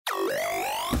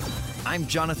I'm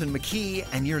Jonathan McKee,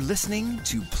 and you're listening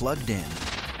to Plugged In.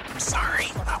 I'm sorry,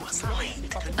 I was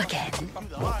late. Again?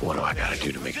 What do I gotta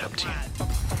do to make it up to you?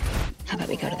 How about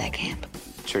we go to that camp?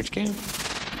 Church camp?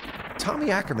 Tommy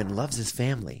Ackerman loves his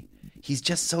family. He's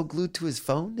just so glued to his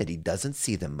phone that he doesn't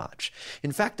see them much.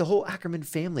 In fact, the whole Ackerman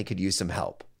family could use some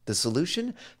help. The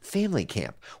solution? Family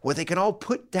camp, where they can all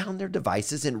put down their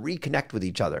devices and reconnect with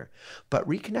each other. But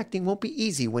reconnecting won't be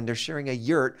easy when they're sharing a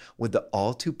yurt with the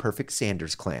all-too-perfect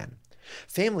Sanders clan.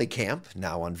 Family camp,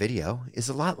 now on video, is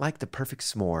a lot like the perfect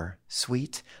s'more.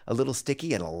 Sweet, a little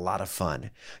sticky, and a lot of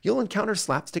fun. You'll encounter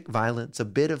slapstick violence, a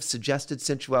bit of suggested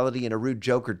sensuality, and a rude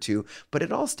joke or two, but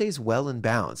it all stays well in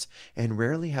bounds, and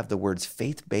rarely have the words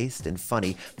faith-based and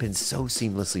funny been so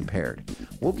seamlessly paired.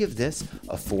 We'll give this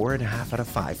a 4.5 out of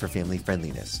 5 for family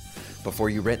friendliness. Before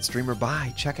you rent, stream, or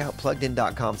buy, check out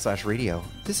PluggedIn.com/radio.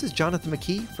 This is Jonathan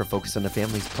McKee for Focus on the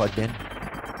Family's Plugged In.